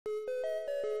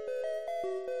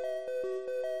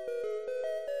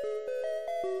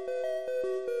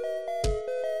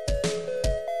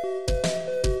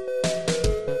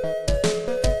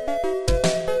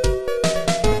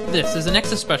This is a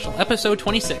Nexus special, episode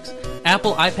 26,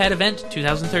 Apple iPad event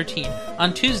 2013,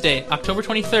 on Tuesday, October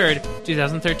 23rd,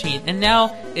 2013, and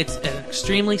now it's an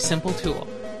extremely simple tool.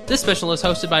 This special is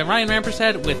hosted by Ryan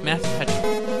Rampersad with Matthew Petschl.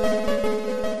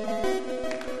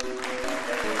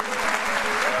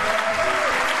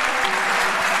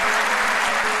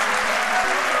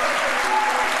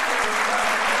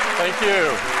 Thank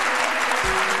you.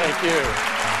 Thank you.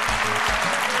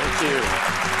 Thank you.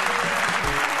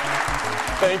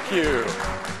 Thank you.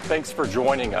 Thanks for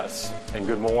joining us, and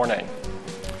good morning.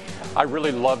 I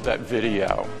really love that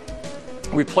video.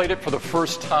 We played it for the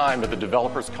first time at the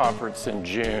Developers Conference in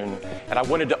June, and I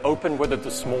wanted to open with it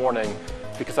this morning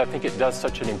because I think it does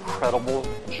such an incredible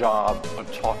job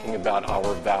of talking about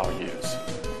our values.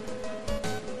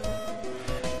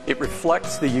 It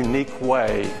reflects the unique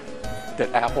way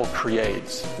that Apple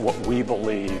creates what we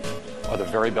believe are the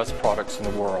very best products in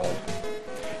the world.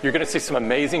 You're going to see some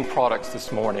amazing products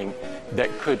this morning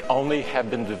that could only have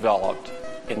been developed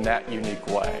in that unique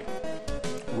way.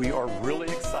 We are really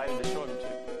excited to show them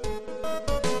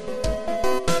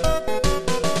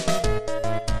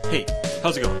to you. Hey,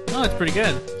 how's it going? Oh, it's pretty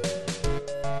good.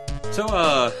 So,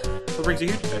 what brings you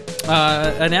here today?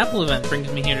 An Apple event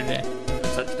brings me here today.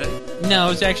 Is that today? No, it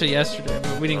was actually yesterday,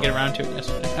 but we didn't get around to it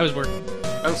yesterday. I was working.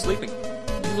 I was sleeping.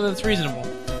 Well, that's reasonable.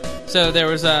 So there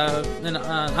was an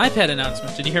iPad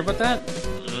announcement. Did you hear about that?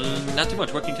 Not too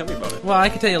much. What can you tell me about it? Well, I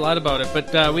can tell you a lot about it,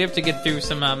 but we have to get through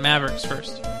some Mavericks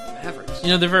first. Mavericks?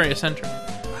 You know, they're very eccentric.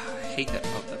 I hate that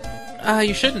about them.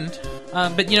 You shouldn't.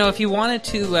 But, you know, if you wanted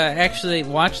to actually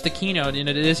watch the keynote, you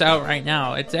know, it is out right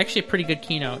now. It's actually a pretty good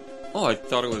keynote. Oh, I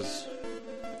thought it was...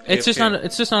 It's just not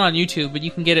on YouTube, but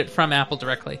you can get it from Apple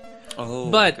directly.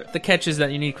 Oh, But okay. the catch is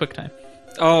that you need QuickTime.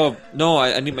 Oh, no,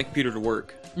 I need my computer to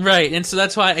work. Right, and so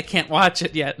that's why I can't watch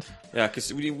it yet. Yeah,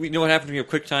 because we know what happens when you have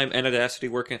QuickTime and Audacity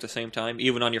working at the same time,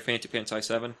 even on your fancy pants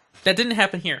i7. That didn't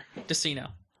happen here, just so you know.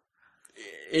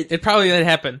 It probably did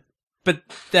happen, but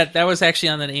that was actually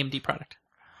on an AMD product.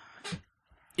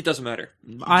 It doesn't matter.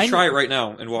 I Try it right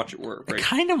now and watch it work. I Right?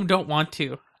 kind of don't want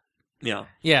to. Yeah.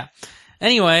 Yeah.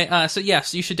 Anyway, so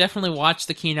yes, you should definitely watch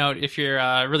the keynote if you're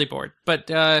really bored. But,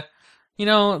 you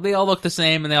know, they all look the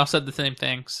same and they all said the same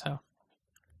thing, so...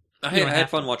 I had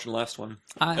fun watching the last one,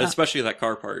 especially that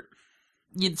car part.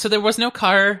 So there was no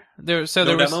car. There was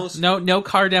demos? No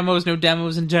car demos, no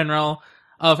demos in general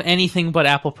of anything but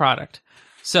Apple product.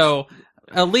 So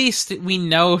at least we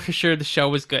know for sure the show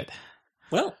was good.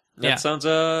 Well, that sounds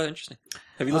interesting.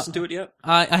 Have you listened to it yet?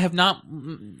 I have not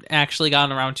actually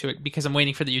gotten around to it because I'm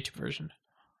waiting for the YouTube version.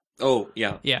 Oh,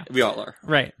 yeah. Yeah. We all are.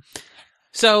 Right.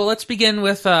 So let's begin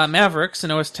with Mavericks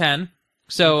and OS X.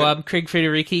 So Okay. Craig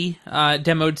Federighi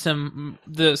demoed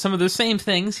some of the same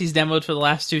things he's demoed for the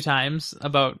last two times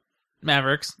about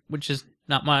Mavericks, which is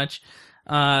not much.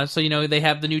 So, you know, they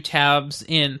have the new tabs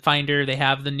in Finder. They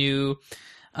have the new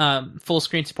full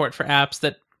screen support for apps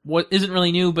that isn't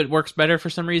really new, but works better for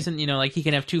some reason. You know, like he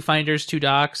can have two Finders, two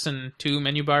docks, and two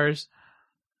menu bars,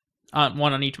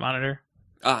 one on each monitor.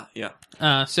 Ah,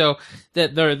 yeah. So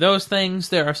that there are those things.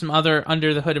 There are some other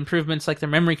under the hood improvements, like their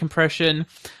memory compression,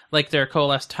 like their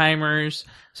coalesce timers.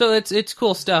 So it's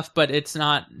cool stuff, but it's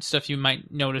not stuff you might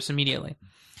notice immediately.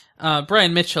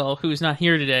 Brian Mitchell, who's not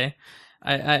here today,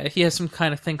 he has some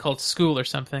kind of thing called school or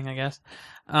something, I guess.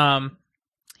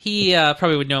 He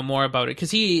probably would know more about it because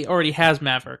he already has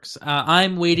Mavericks.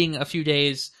 I'm waiting a few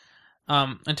days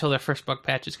until their first bug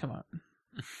patches come out.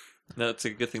 That's a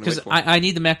good thing to wait Because for. I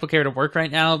need the MacBook Air to work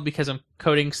right now because I'm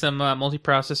coding some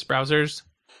multi-process browsers.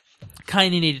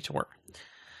 Kind of need it to work.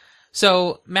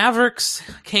 So Mavericks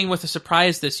came with a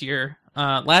surprise this year.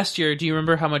 Last year, do you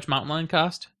remember how much Mountain Lion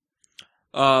cost?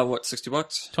 What,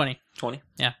 $60? 20. 20?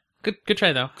 Yeah. Good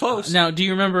try, though. Close. Now, do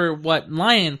you remember what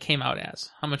Lion came out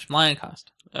as? How much Lion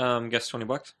cost? Guess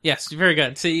 $20? Yes, very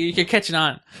good. So you're catching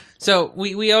on. So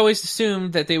we always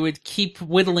assumed that they would keep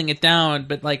whittling it down,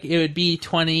 but like it would be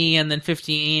 20 and then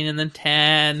 15 and then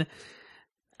 10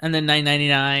 and then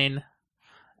 $9.99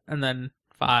 and then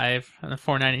 5 and then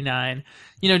 $4.99.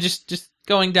 You know, just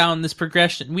going down this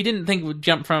progression. We didn't think it would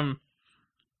jump from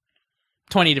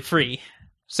 20 to free.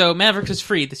 So Mavericks is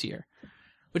free this year,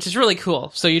 which is really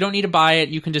cool. So you don't need to buy it.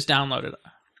 You can just download it.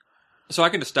 So I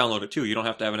can just download it too. You don't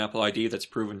have to have an Apple ID that's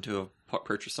proven to have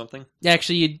purchased something.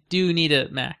 Actually, you do need a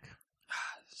Mac.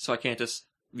 So I can't just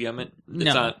VM it.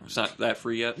 No. It's not that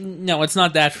free yet. No, it's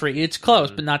not that free. It's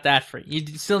close, but not that free. You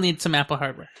still need some Apple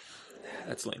hardware.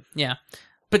 That's lame. Yeah.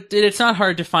 But it's not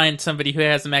hard to find somebody who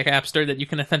has a Mac App Store that you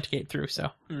can authenticate through, so.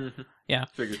 Mm-hmm. Yeah.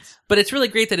 Figured. But it's really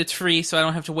great that it's free, so I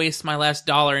don't have to waste my last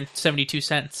 $1.72.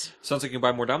 Sounds like you can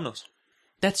buy more Dominoes.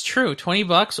 That's true.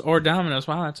 $20 or Domino's.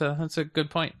 Wow, that's a good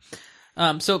point.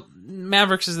 So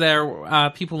Mavericks is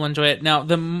there. People will enjoy it. Now,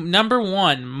 the number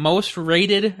one most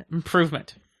rated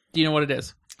improvement. Do you know what it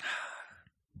is?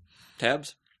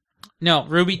 Tabs? No,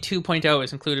 Ruby 2.0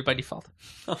 is included by default.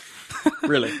 Oh,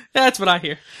 really? That's what I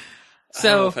hear. I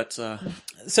don't know if that's,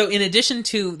 So in addition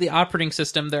to the operating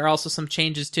system, there are also some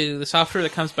changes to the software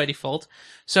that comes by default.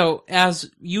 So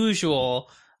as usual,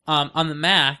 on the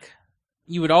Mac,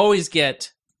 you would always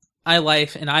get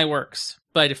iLife and iWorks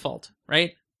by default,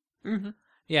 right? Mm-hmm.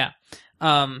 Yeah.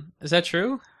 Is that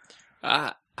true?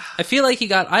 I feel like you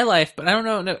got iLife, but I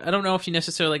don't know. I don't know if you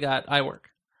necessarily got iWork.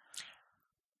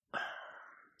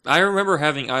 I remember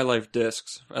having iLife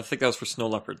discs. I think that was for Snow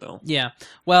Leopard, though. Yeah.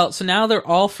 Well, so now they're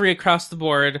all free across the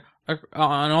board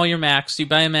on all your Macs. You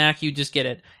buy a Mac, you just get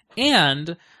it.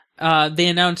 And they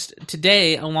announced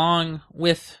today, along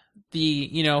with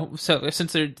the, so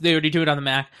since they already do it on the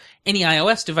Mac, any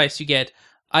iOS device you get,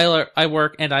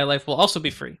 iWork and iLife will also be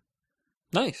free.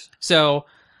 Nice. So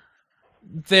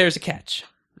there's a catch.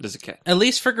 There's a catch. At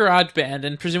least for GarageBand,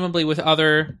 and presumably with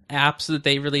other apps that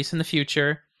they release in the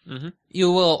future. Mm-hmm.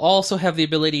 You will also have the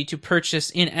ability to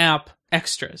purchase in-app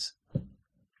extras. So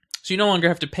you no longer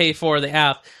have to pay for the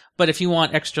app, but if you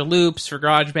want extra loops for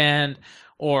GarageBand,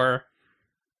 or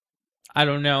I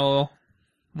don't know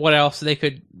what else they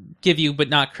could give you but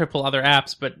not cripple other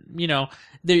apps, but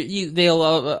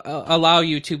they'll allow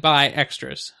you to buy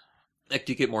extras. Like,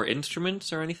 do you get more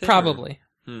instruments or anything? Probably.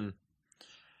 Well,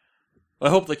 I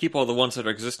hope they keep all the ones that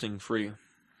are existing free.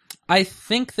 I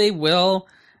think they will.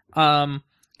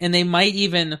 And they might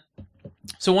even...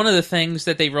 So one of the things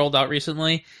that they rolled out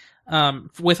recently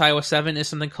with iOS 7 is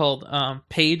something called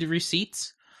paid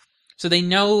receipts. So they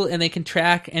know and they can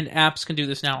track, and apps can do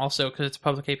this now also because it's a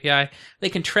public API. They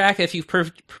can track if you've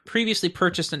previously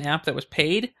purchased an app that was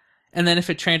paid, and then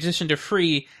if it transitioned to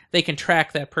free, they can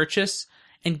track that purchase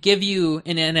and give you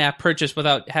an in-app purchase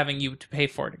without having you to pay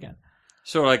for it again.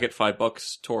 So I get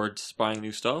 $5 towards buying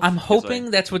new stuff? I'm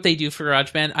hoping that's what they do for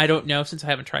GarageBand. I don't know since I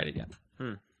haven't tried it yet.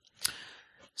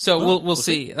 So we'll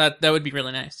see. That would be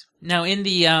really nice. Now in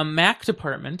the Mac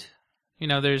department,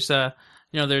 there's the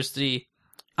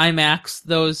iMacs.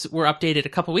 Those were updated a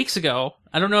couple weeks ago.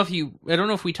 I don't know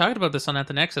if we talked about this on At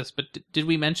the Nexus, but did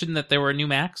we mention that there were new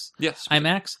Macs? Yes.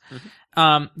 iMacs.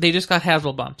 Mm-hmm. They just got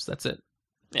Haswell bumps. That's it.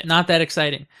 Yeah. Not that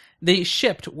exciting. They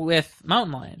shipped with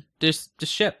Mountain Lion. Just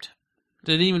shipped.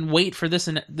 They didn't even wait for this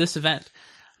event.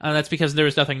 That's because there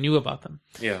was nothing new about them.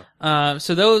 Yeah.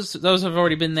 So those have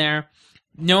already been there.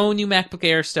 No new MacBook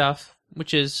Air stuff,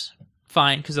 which is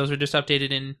fine because those were just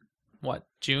updated in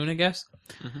June, I guess.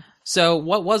 Mm-hmm. So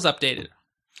what was updated?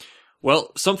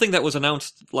 Well, something that was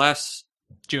announced last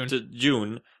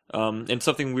June, and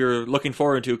something we were looking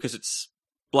forward to because it's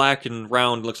black and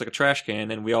round, looks like a trash can,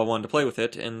 and we all wanted to play with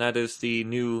it, and that is the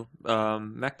new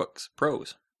MacBooks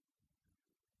Pros.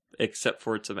 Except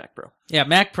for it's a Mac Pro. Yeah,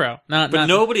 Mac Pro. But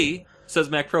nobody says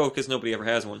Mac Pro because nobody ever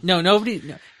has one. No, nobody.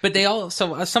 No. But they all.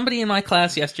 So somebody in my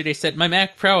class yesterday said my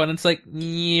Mac Pro, and it's like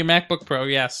your MacBook Pro.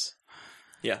 Yes.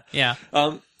 Yeah. Yeah.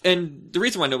 And the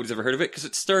reason why nobody's ever heard of it because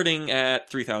it's starting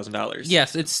at $3,000.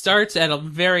 Yes, it starts at a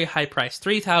very high price,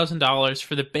 $3,000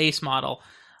 for the base model.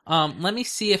 Let me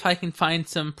see if I can find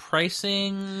some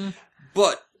pricing.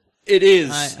 But it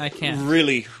is I can't.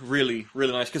 really, really,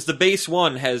 really nice because the base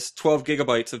one has 12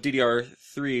 gigabytes of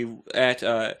DDR3 at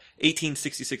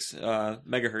 1866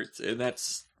 megahertz, and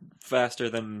that's faster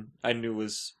than I knew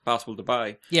was possible to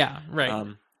buy. Yeah, right.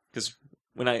 Because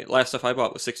when last stuff I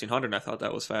bought was 1600, and I thought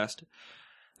that was fast.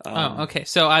 Okay.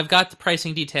 So I've got the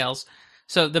pricing details.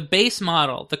 So the base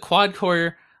model, the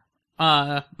quad-core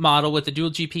model with the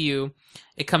dual GPU,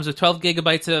 it comes with 12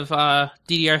 gigabytes of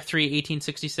DDR3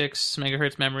 1866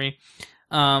 megahertz memory.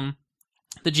 The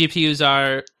GPUs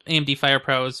are AMD Fire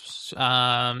Pros.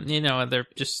 They're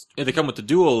just... Yeah, they come with the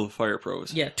dual Fire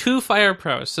Pros. Yeah, 2 Fire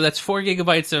Pros. So that's 4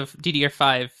 gigabytes of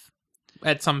DDR5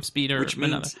 at some speed or Which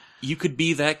means another. You could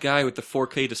be that guy with the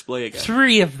 4K display again.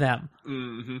 3 of them.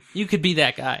 Mm-hmm. You could be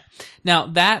that guy. Now,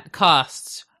 that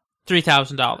costs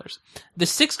 $3,000. The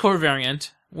 6-core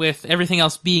variant, with everything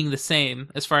else being the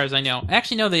same, as far as I know.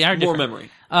 Actually, no, they are different. More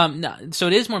memory. No, so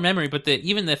it is more memory, but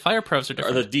even the Fire Pros are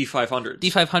different. Or the D500s.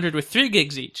 D500 with 3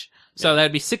 gigs each. So that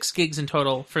would be 6 gigs in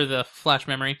total for the flash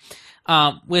memory.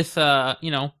 So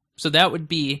that would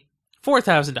be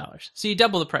 $4,000. So you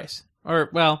double the price.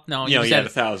 Or, well, no. You add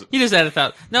 1,000. You just add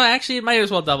 1,000. No, actually, it might as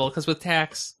well double, because with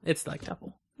tax, it's like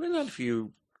double. Well, not if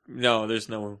you... No, there's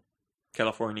no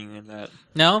California in that.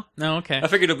 No? No, okay. I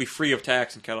figured it'll be free of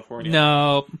tax in California.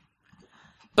 No.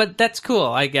 But that's cool,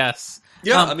 I guess.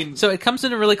 Yeah, I mean... So it comes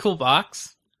in a really cool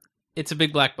box. It's a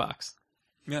big black box.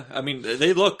 Yeah, I mean,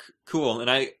 they look cool, and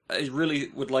I really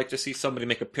would like to see somebody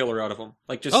make a pillar out of them.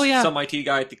 Like, just some IT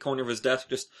guy at the corner of his desk,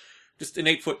 just an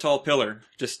 8-foot-tall pillar,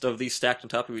 just of these stacked on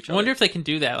top of each other. I wonder if they can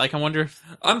do that. Like, I wonder if...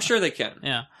 I'm sure they can.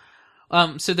 Yeah.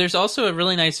 So there's also a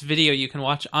really nice video you can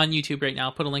watch on YouTube right now.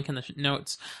 I'll put a link in the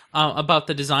notes about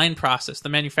the design process, the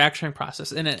manufacturing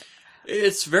process. And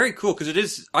it's very cool,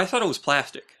 because I thought it was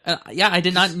plastic. Yeah, I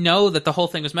did not know that the whole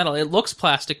thing was metal. It looks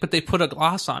plastic, but they put a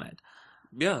gloss on it.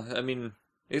 Yeah, I mean...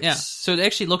 So it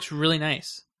actually looks really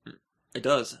nice. It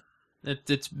does.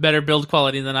 It's better build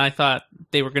quality than I thought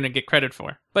they were going to get credit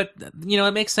for. But,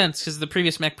 it makes sense, because the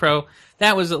previous Mac Pro,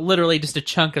 that was literally just a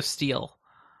chunk of steel.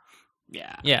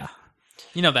 Yeah. Yeah.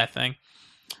 You know that thing.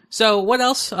 So what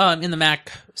else in the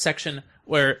Mac section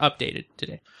were updated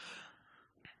today?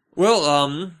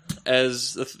 Well,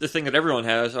 as the thing that everyone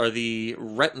has are the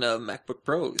Retina MacBook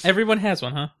Pros. Everyone has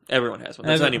one, huh? Everyone has one.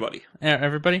 That's anybody.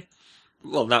 Everybody?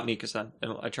 Well, not me, because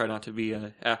I try not to be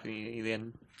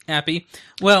happy.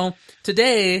 Well,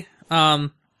 today,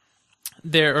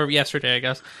 yesterday, I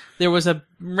guess, there was a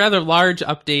rather large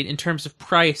update in terms of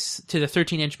price to the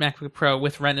 13-inch MacBook Pro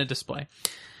with Retina display.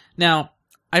 Now,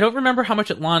 I don't remember how much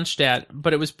it launched at,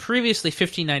 but it was previously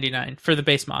 $15.99 for the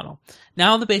base model.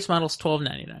 Now the base model is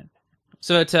 $12.99.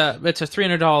 So it's a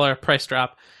 $300 price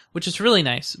drop, which is really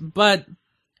nice. But,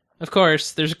 of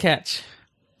course, there's a catch.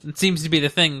 It seems to be the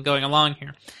thing going along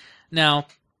here. Now,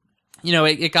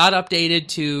 it got updated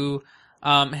to,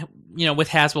 with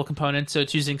Haswell components, so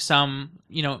it's using some,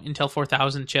 Intel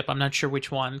 4000 chip. I'm not sure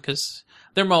which one, because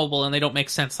they're mobile and they don't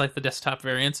make sense like the desktop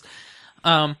variants.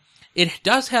 It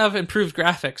does have improved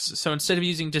graphics, so instead of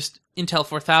using just Intel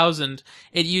 4000,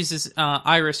 it uses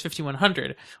Iris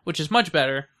 5100, which is much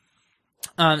better.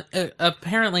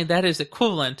 Apparently, that is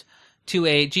equivalent to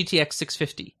a GTX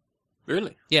 650.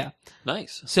 Really? Yeah.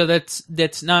 Nice. So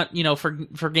that's not,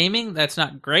 for gaming, that's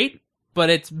not great, but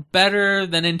it's better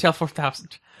than Intel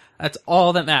 4000. That's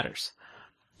all that matters.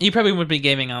 You probably would be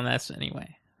gaming on this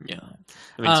anyway. Yeah.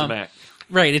 I mean, it's a Mac.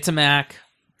 Right, it's a Mac.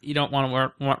 You don't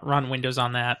want to run Windows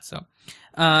on that. So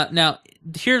now,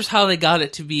 here's how they got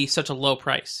it to be such a low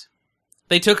price.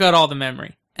 They took out all the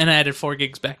memory and added 4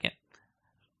 gigs back in.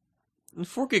 And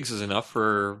 4 gigs is enough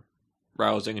for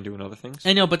browsing and doing other things.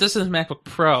 I know, but this is a MacBook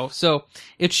Pro, so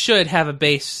it should have a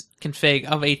base config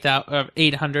of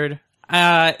 800,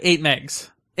 8 megs.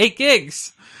 8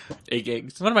 gigs! 8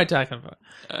 gigs. What am I talking about?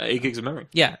 8 gigs of memory.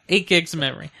 Yeah, 8 gigs of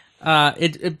memory.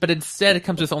 But instead it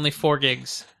comes with only 4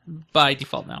 gigs by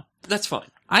default now. That's fine.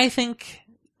 I think...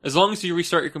 As long as you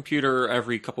restart your computer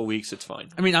every couple weeks, it's fine.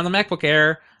 I mean, on the MacBook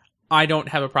Air, I don't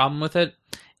have a problem with it.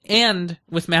 And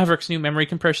with Maverick's new memory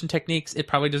compression techniques, it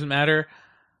probably doesn't matter.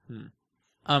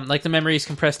 Like the memory is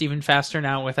compressed even faster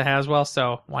now with a Haswell,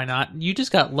 so why not? You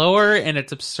just got lower, and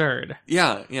it's absurd.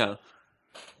 Yeah.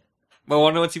 Well,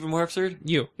 want to know what's even more absurd?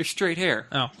 Your straight hair.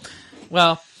 Oh.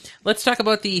 Well, let's talk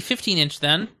about the 15-inch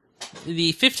then.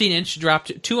 The 15-inch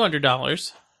dropped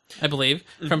 $200, I believe,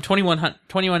 from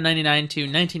 $21.99 to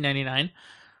 $19.99.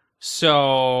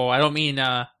 So I don't mean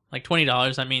like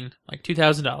 $20. I mean like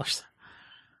 $2,000.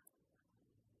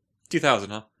 2,000,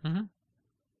 huh? Mm-hmm.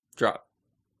 Drop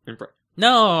in price.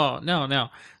 No.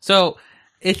 So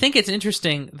I think it's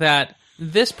interesting that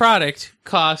this product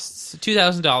costs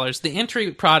 $2,000. The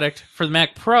entry product for the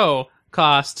Mac Pro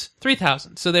costs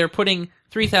 $3,000. So they're putting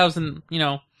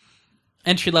 $3,000,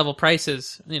 entry-level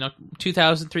prices, $2,000,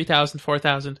 $3,000,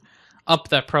 $4,000 up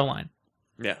that Pro line.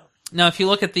 Yeah. Now, if you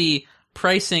look at the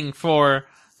pricing for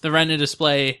the Retina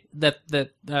display that the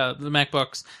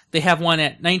MacBooks, they have one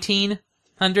at $1,900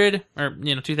 or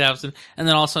 $2,000, and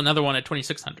then also another one at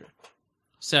 $2,600.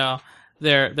 So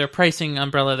their pricing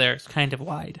umbrella there is kind of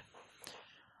wide.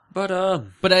 But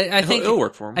I think it'll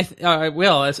work for them. It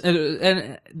will,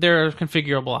 and there are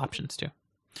configurable options too.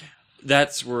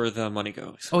 That's where the money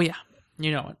goes. Oh yeah,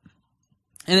 you know it.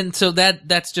 And so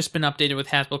that's just been updated with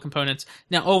Haswell components.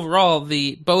 Now overall,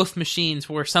 both machines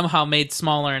were somehow made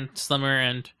smaller and slimmer,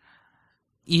 and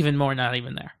even more not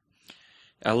even there.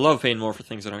 I love paying more for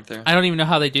things that aren't there. I don't even know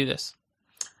how they do this.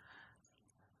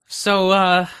 So,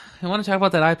 I want to talk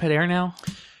about that iPad Air now?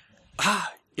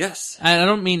 Yes. I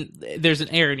don't mean there's an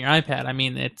Air in your iPad. I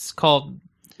mean, it's called,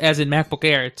 as in MacBook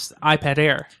Air, it's iPad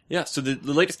Air. Yeah, so the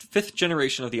latest 5th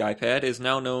generation of the iPad is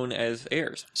now known as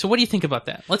Airs. So what do you think about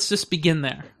that? Let's just begin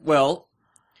there. Well,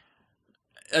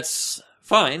 that's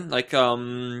fine. Like,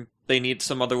 they need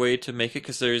some other way to make it,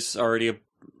 because there's already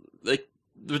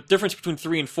the difference between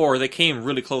 3 and 4, they came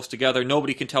really close together.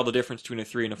 Nobody can tell the difference between a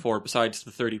 3 and a 4 besides the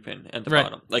 30-pin at the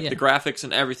bottom. Like, the graphics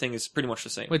and everything is pretty much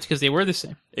the same. It's because they were the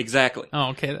same. Exactly. Oh,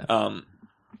 okay then.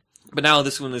 But now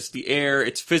this one is the Air.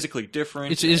 It's physically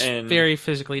different. It is and very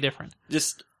physically different.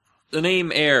 Just the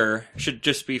name Air should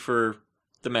just be for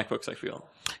the MacBooks, I feel.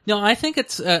 No, I think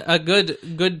it's a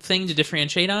good thing to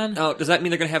differentiate on. Oh, does that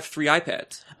mean they're going to have 3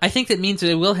 iPads? I think that means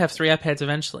it will have 3 iPads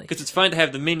eventually. Because it's fine to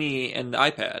have the Mini and the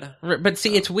iPad. But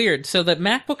see, it's weird. So the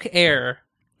MacBook Air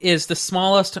is the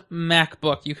smallest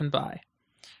MacBook you can buy.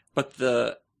 But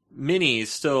the Mini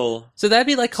is still... So that'd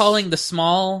be like calling the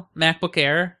small MacBook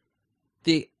Air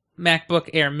the MacBook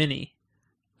Air Mini.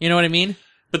 You know what I mean?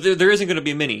 But there isn't going to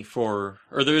be a Mini or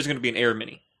there isn't going to be an Air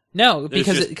Mini. No,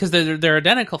 because they're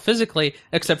identical physically,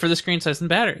 except for the screen size and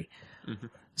battery. Mm-hmm.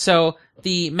 So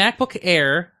the MacBook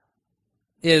Air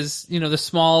is, the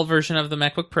small version of the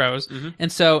MacBook Pros, and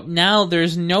so now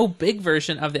there's no big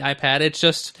version of the iPad. It's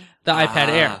just the iPad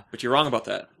Air. But you're wrong about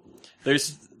that.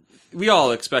 We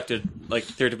all expected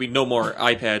there to be no more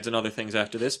iPads and other things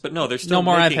after this, but no, there's still no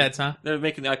more iPads, huh? They're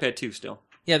making the iPad 2 still.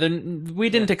 Yeah, we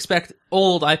didn't expect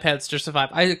old iPads to survive.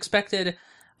 I expected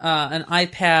an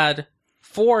iPad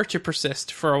 4 to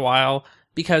persist for a while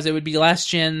because it would be last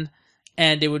gen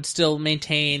and it would still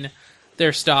maintain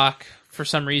their stock for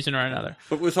some reason or another.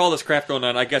 But with all this crap going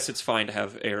on, I guess it's fine to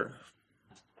have Air.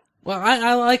 Well,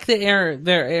 I like their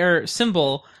Air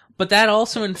symbol, but that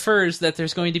also infers that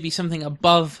there's going to be something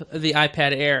above the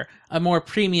iPad Air, a more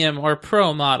premium or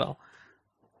pro model.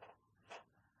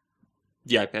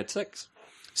 The iPad 6.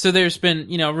 So there's been,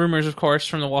 rumors, of course,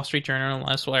 from the Wall Street Journal and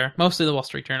elsewhere, mostly the Wall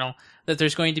Street Journal, that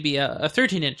there's going to be a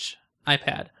 13-inch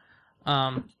iPad.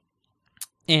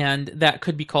 And that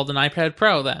could be called an iPad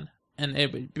Pro then. And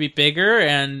it would be bigger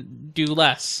and do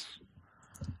less.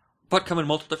 But come in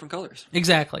multiple different colors.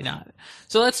 Exactly, not.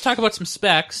 So let's talk about some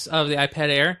specs of the iPad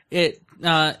Air. It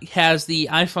has the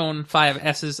iPhone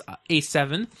 5s's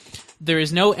A7. There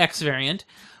is no X variant.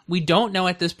 We don't know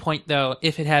at this point, though,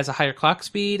 if it has a higher clock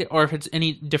speed or if it's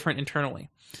any different internally.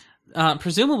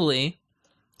 Presumably,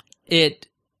 it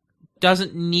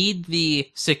doesn't need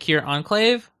the secure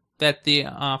enclave that the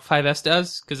 5S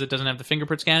does, because it doesn't have the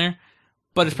fingerprint scanner,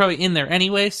 but it's probably in there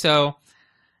anyway, so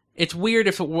it's weird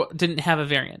if it didn't have a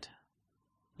variant.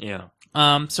 Yeah.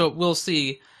 So we'll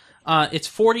see. It's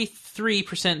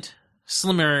 43%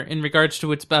 slimmer in regards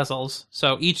to its bezels,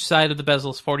 so each side of the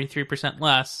bezel is 43%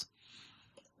 less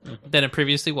than it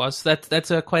previously was.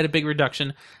 That's quite a big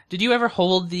reduction. Did you ever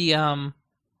hold the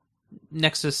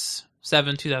Nexus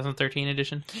 7 2013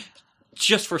 edition?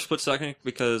 Just for a split second,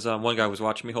 because one guy was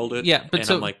watching me hold it. Yeah, but and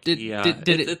so I'm like,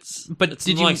 it's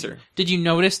nicer. Did you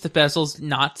notice the bezels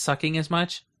not sucking as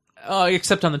much?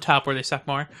 Except on the top where they suck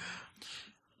more.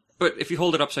 But if you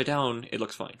hold it upside down, it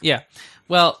looks fine. Yeah.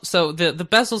 Well, so the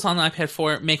bezels on the iPad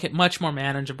 4 make it much more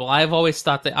manageable. I've always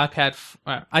thought the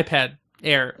iPad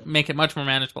Air make it much more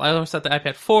manageable. I always thought the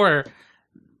iPad 4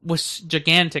 was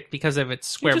gigantic because of its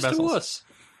square bezels. A wuss.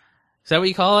 Is that what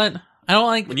you call it? I don't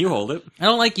like when you hold it. I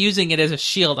don't like using it as a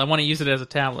shield. I want to use it as a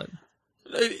tablet.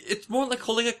 It's more like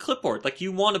holding a clipboard. Like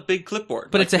you want a big clipboard.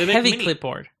 But it's a heavy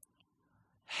clipboard.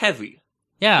 Heavy.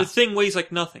 Yeah. The thing weighs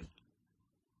like nothing.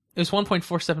 It was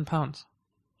 1.47 pounds.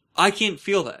 I can't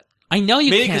feel that. I know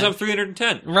you Maybe can. because I'm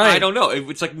 310. Right. I don't know.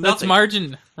 It's like nothing. That's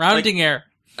margin. Rounding error.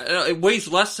 It weighs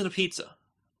less than a pizza.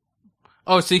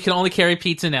 Oh, so you can only carry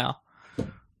pizza now.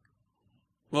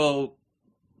 Well,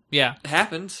 yeah. It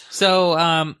happens.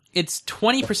 So, it's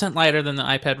 20% lighter than the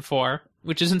iPad 4,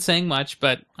 which isn't saying much,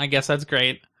 but I guess that's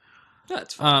great.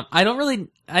 That's fine. I don't really...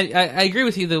 I agree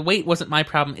with you. The weight wasn't my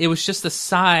problem. It was just the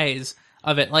size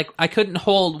of it. Like, I couldn't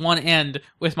hold one end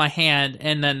with my hand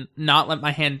and then not let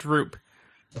my hand droop.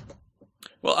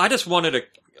 Well, I just wanted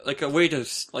a way to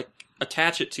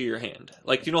attach it to your hand.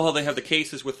 Like, you know how they have the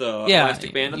cases with the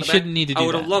elastic band on the back? You shouldn't need to do that. I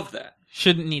would have loved that.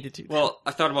 Shouldn't need it to. Well,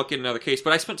 I thought about getting another case,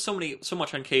 but I spent so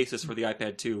much on cases for the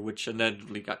iPad 2, which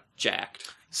inevitably got jacked.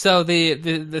 So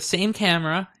the same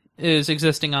camera is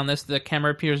existing on this. The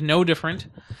camera appears no different.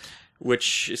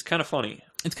 Which is kind of funny.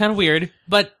 It's kind of weird,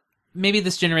 but maybe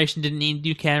this generation didn't need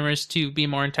new cameras to be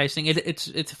more enticing. It's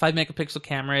a 5 megapixel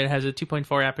camera. It has a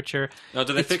 2.4 aperture. Now,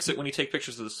 do they fix it when you take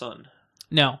pictures of the sun?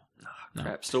 No. Oh,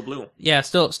 crap, still blue. Yeah,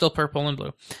 still purple and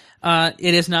blue.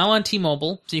 It is now on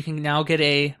T-Mobile, so you can now get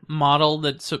a model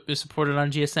that is supported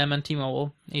on GSM and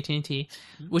T-Mobile, AT&T,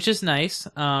 which is nice.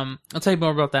 I'll tell you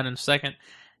more about that in a second.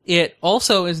 It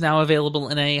also is now available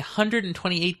in a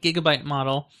 128 gigabyte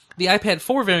model. The iPad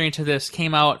 4 variant of this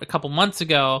came out a couple months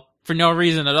ago for no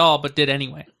reason at all, but did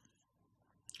anyway.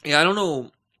 Yeah, I don't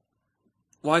know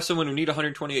why someone would need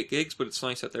 128 gigs, but it's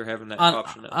nice that they're having that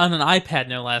option now. On an iPad,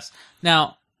 no less.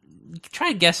 Now,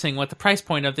 try guessing what the price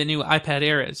point of the new iPad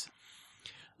Air is.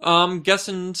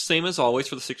 Guessing same as always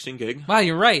for the 16 gig. Wow,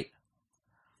 you're right.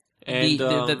 And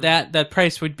that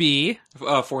price would be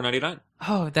 $499.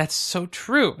 Oh, that's so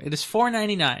true. It is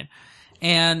 $499.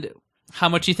 And how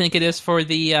much do you think it is for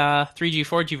the 3G,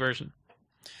 4G version?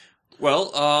 Well,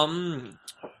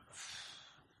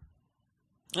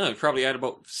 you'd probably add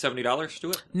about $70 to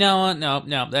it.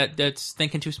 No. That's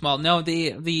thinking too small. No,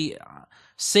 the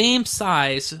same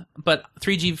size but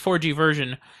 3G, 4G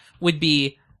version would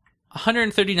be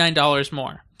 $139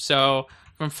 more. So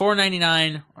from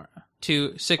 $499 to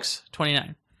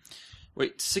 $629.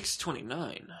 Wait,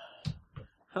 $629?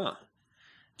 Huh.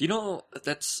 Do you know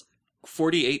that's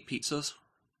 48 pizzas?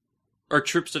 Or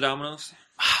trips to Domino's?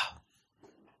 Wow.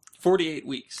 48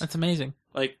 weeks. That's amazing.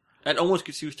 Like, that almost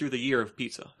gets you through the year of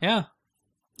pizza. Yeah.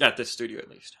 At this studio, at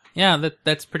least. Yeah,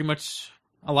 that's pretty much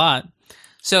a lot.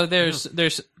 So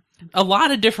there's a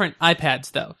lot of different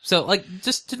iPads, though. So, like,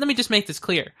 let me just make this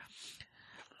clear.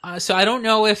 So I don't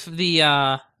know if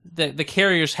the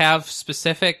carriers have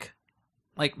specific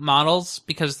like models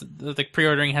because the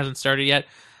pre-ordering hasn't started yet.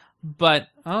 But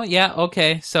oh yeah,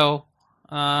 okay. So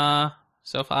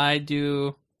if I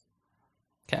do,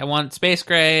 okay, I want space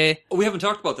gray. Oh, we haven't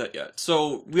talked about that yet.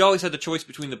 So we always had the choice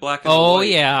between the black and the Oh white.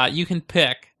 yeah, you can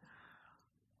pick.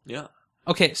 Yeah.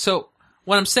 Okay, so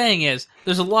what I'm saying is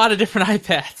there's a lot of different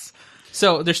iPads.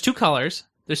 So there's two colors.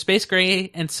 There's space gray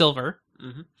and silver.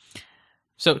 Mm-hmm.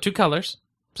 So 2 colors.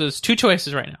 So there's 2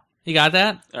 choices right now. You got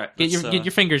that? All right. Get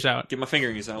your fingers out. Get my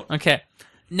fingerings out. Okay.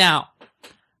 Now,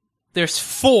 there's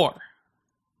 4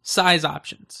 size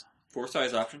options. 4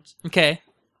 size options. Okay.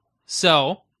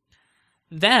 So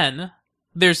then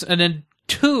there's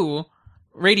 2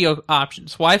 radio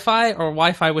options: Wi-Fi or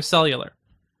Wi-Fi with cellular.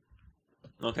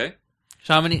 Okay.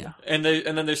 So how many? And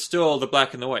then there's still the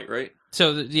black and the white, right?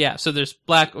 So there's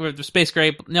black or the space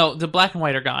gray. No, the black and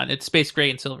white are gone. It's space gray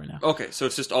and silver now. Okay, so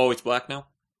it's just always black now?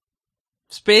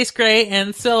 Space gray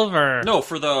and silver. No,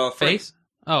 for the face.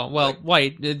 Oh well,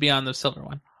 white. It'd be on the silver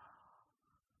one.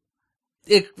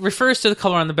 It refers to the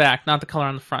color on the back, not the color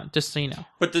on the front. Just so you know.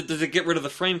 But does it get rid of the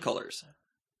frame colors?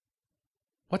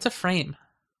 What's a frame?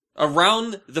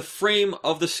 Around the frame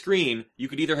of the screen, you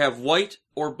could either have white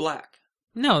or black.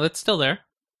 No, that's still there.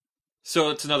 So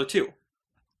it's another 2.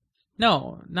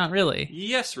 No, not really.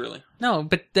 Yes, really. No,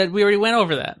 but we already went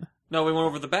over that. No, we went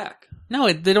over the back.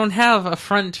 No, they don't have a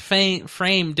front frame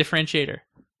differentiator.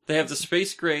 They have the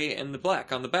space gray and the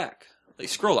black on the back. They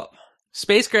scroll up.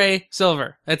 Space gray,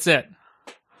 silver. That's it.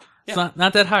 It's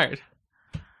not that hard.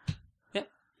 Yeah.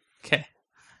 Okay.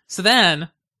 So then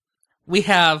we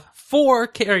have 4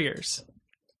 carriers.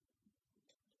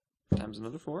 Times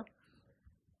another 4.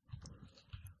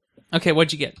 Okay,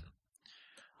 what'd you get?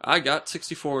 I got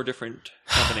 64 different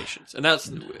combinations, and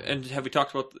have we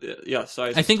talked about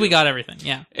size? I think we got everything.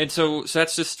 Yeah. And so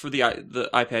that's just for the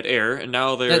iPad Air, and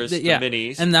now there's the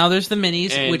minis, and now there's the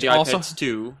minis, and which the also iPads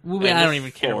 2. I don't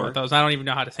even care about those. I don't even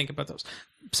know how to think about those.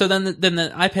 So then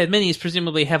the iPad minis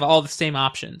presumably have all the same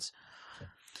options.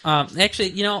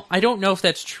 Actually, I don't know if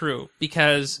that's true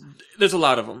because there's a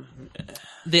lot of them.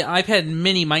 The iPad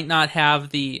mini might not have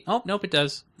the. Oh nope, it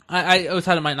does. I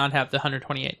thought it might not have the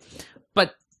 128,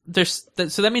 but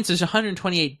so that means there's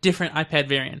 128 different iPad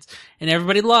variants, and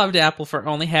everybody loved Apple for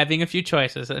only having a few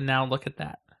choices, and now look at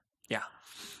that. Yeah.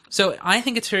 So I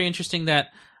think it's very interesting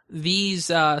that these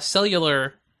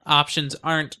cellular options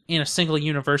aren't in a single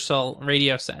universal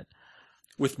radio set.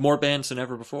 With more bands than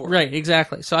ever before. Right,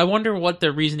 exactly. So I wonder what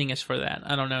their reasoning is for that.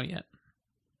 I don't know yet.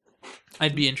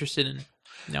 I'd be interested in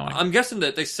knowing. I'm guessing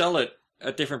that they sell it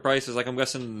at different prices. Like, I'm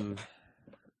guessing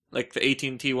like the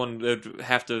AT&T one would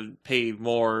have to pay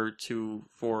more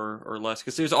for or less.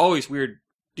 Because there's always weird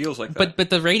deals like that.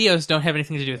 But the radios don't have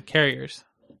anything to do with the carriers.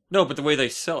 No, but the way they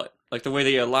sell it. Like the way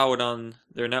they allow it on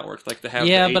their network. Like to have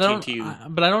the AT&T.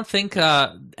 But I don't think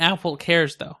Apple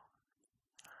cares, though.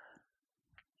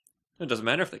 It doesn't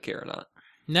matter if they care or not.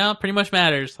 No, pretty much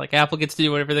matters. Like, Apple gets to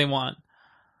do whatever they want.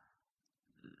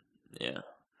 Yeah.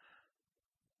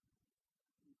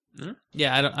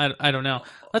 Yeah, I don't know.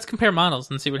 Let's compare models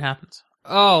and see what happens.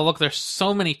 Oh, look, there's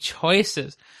so many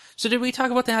choices. So did we talk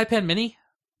about the iPad mini?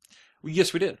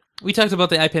 Yes, we did. We talked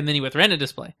about the iPad mini with Retina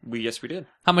display. Yes, we did.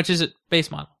 How much is it base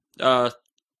model?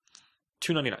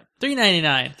 $299.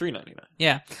 $399. $399.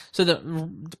 Yeah. So the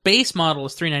base model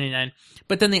is $399,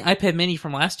 but then the iPad mini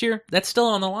from last year, that's still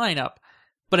on the lineup,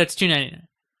 but it's $299.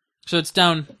 So it's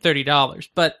down $30,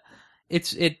 but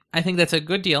I think that's a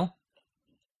good deal.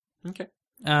 Okay.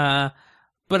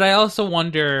 But I also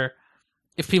wonder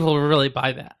if people will really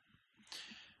buy that.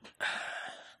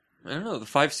 I don't know. The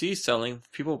 5C's selling.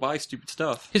 People buy stupid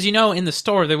stuff. Because in the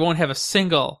store, they won't have a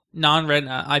single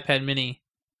non-Retina iPad mini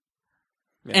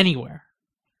anywhere.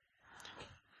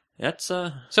 That's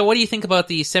So what do you think about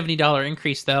the $70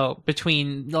 increase, though,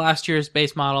 between the last year's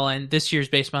base model and this year's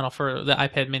base model for the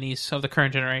iPad minis of the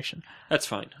current generation? That's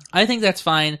fine. I think that's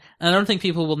fine, and I don't think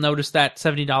people will notice that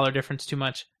 $70 difference too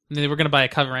much. They were going to buy a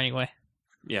cover anyway.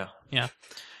 Yeah. Yeah.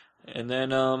 And then,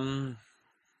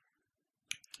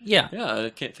 Yeah. Yeah, I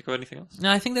can't think of anything else.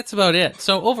 No, I think that's about it.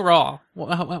 So overall,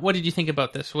 what did you think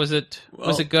about this? Was it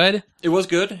good? It was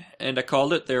good, and I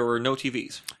called it. There were no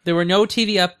TVs. There were no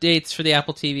TV updates for the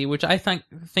Apple TV, which I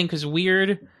think is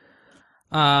weird.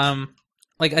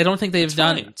 Like I don't think they've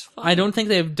done. It's fine. I don't think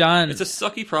they've done. It's a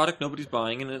sucky product nobody's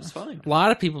buying, and it's fine. A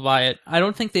lot of people buy it. I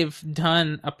don't think they've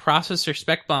done a processor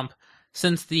spec bump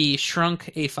since the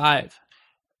shrunk A5.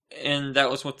 And that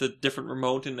was with the different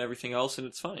remote and everything else, and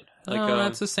it's fine. Like,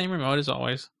 that's the same remote as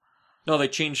always. No, they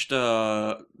changed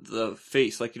the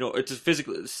face. Like, it's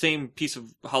physically the same piece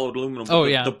of hollowed aluminum. Oh,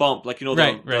 the, yeah. The bump, like,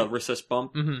 right. the recessed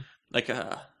bump. Mm-hmm. Like,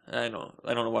 I don't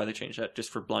know why they changed that, just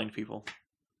for blind people.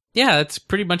 Yeah, that's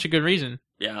pretty much a good reason.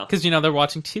 Yeah. Because, they're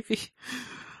watching TV.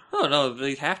 Oh, no,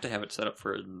 they have to have it set up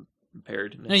for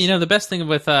impaired. No, the best thing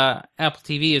with Apple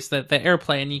TV is that the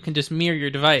AirPlay, and you can just mirror your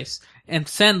device and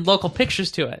send local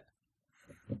pictures to it.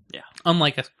 Yeah.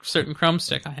 Unlike a certain Chrome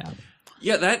stick I have.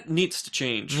 Yeah, that needs to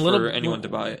change for anyone to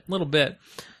buy it. A little bit.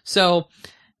 So,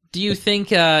 do you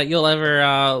think you'll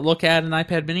ever look at an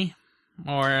iPad mini?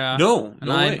 Or no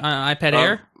way. An iPad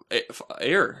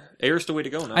Air? Air is the way to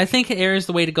go now. I think Air is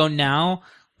the way to go now.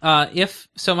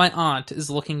 So my aunt is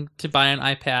looking to buy an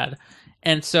iPad.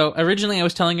 And so originally I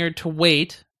was telling her to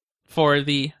wait for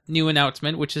the new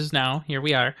announcement, which is now. Here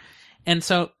we are. And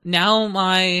so now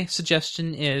my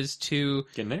suggestion is to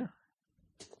get an Air.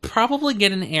 Probably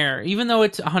get an Air, even though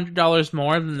it's $100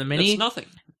 more than the Mini. It's nothing.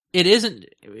 It isn't.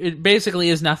 It basically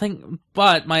is nothing.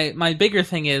 But my bigger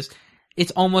thing is,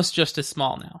 it's almost just as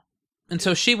small now. And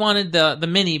so she wanted the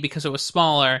Mini because it was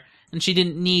smaller, and she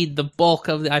didn't need the bulk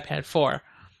of the iPad 4.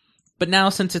 But now,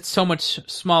 since it's so much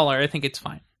smaller, I think it's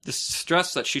fine. Just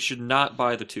stress that she should not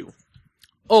buy the 2.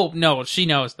 Oh no, she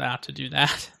knows not to do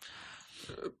that.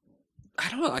 I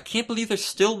don't know. I can't believe they're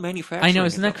still manufacturing. I know,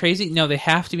 isn't that crazy? No, they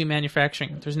have to be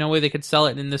manufacturing. There's no way they could sell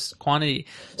it in this quantity.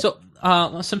 So,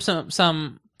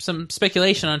 some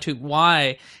speculation onto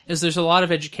why is there's a lot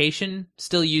of education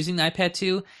still using the iPad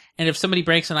 2, and if somebody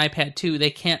breaks an iPad 2,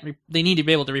 they need to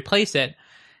be able to replace it,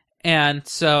 and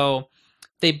so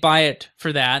they buy it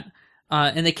for that,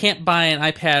 and they can't buy an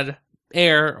iPad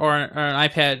Air or an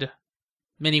iPad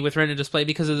Mini with Retina display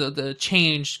because of the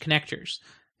changed connectors.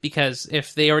 Because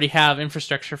if they already have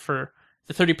infrastructure for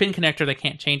the 30-pin connector, they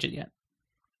can't change it yet.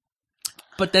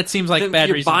 But that seems like bad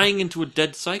reason. You're buying into a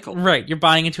dead cycle. Right, you're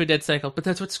buying into a dead cycle. But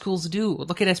that's what schools do.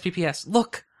 Look at SPPS.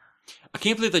 Look! I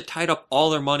can't believe they tied up all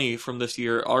their money from this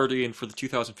year already in for the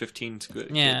 2015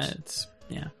 kids.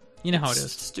 Yeah, you know how it is.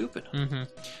 It's stupid. Mm-hmm.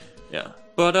 Yeah.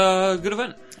 But, good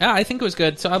event. Yeah, I think it was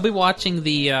good. So I'll be watching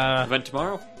the... event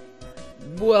tomorrow?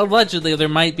 Well, allegedly, there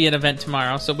might be an event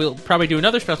tomorrow. So we'll probably do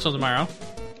another special tomorrow.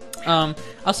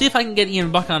 I'll see if I can get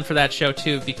Ian Buck on for that show,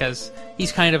 too, because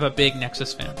he's kind of a big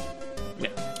Nexus fan. Yeah.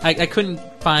 I couldn't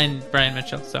find Brian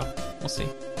Mitchell, so we'll see.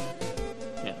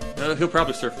 Yeah. He'll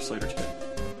probably surface later today.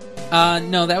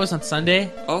 No, that was on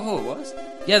Sunday. Oh, it was?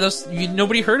 Yeah,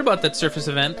 nobody heard about that Surface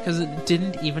event, because it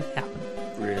didn't even happen.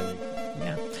 Really?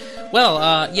 Yeah.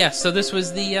 Well, yes, so this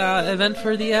was the event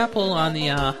for the Apple on the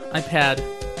iPad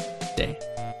day.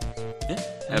 Yeah,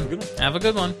 have a good one. Have a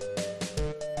good one.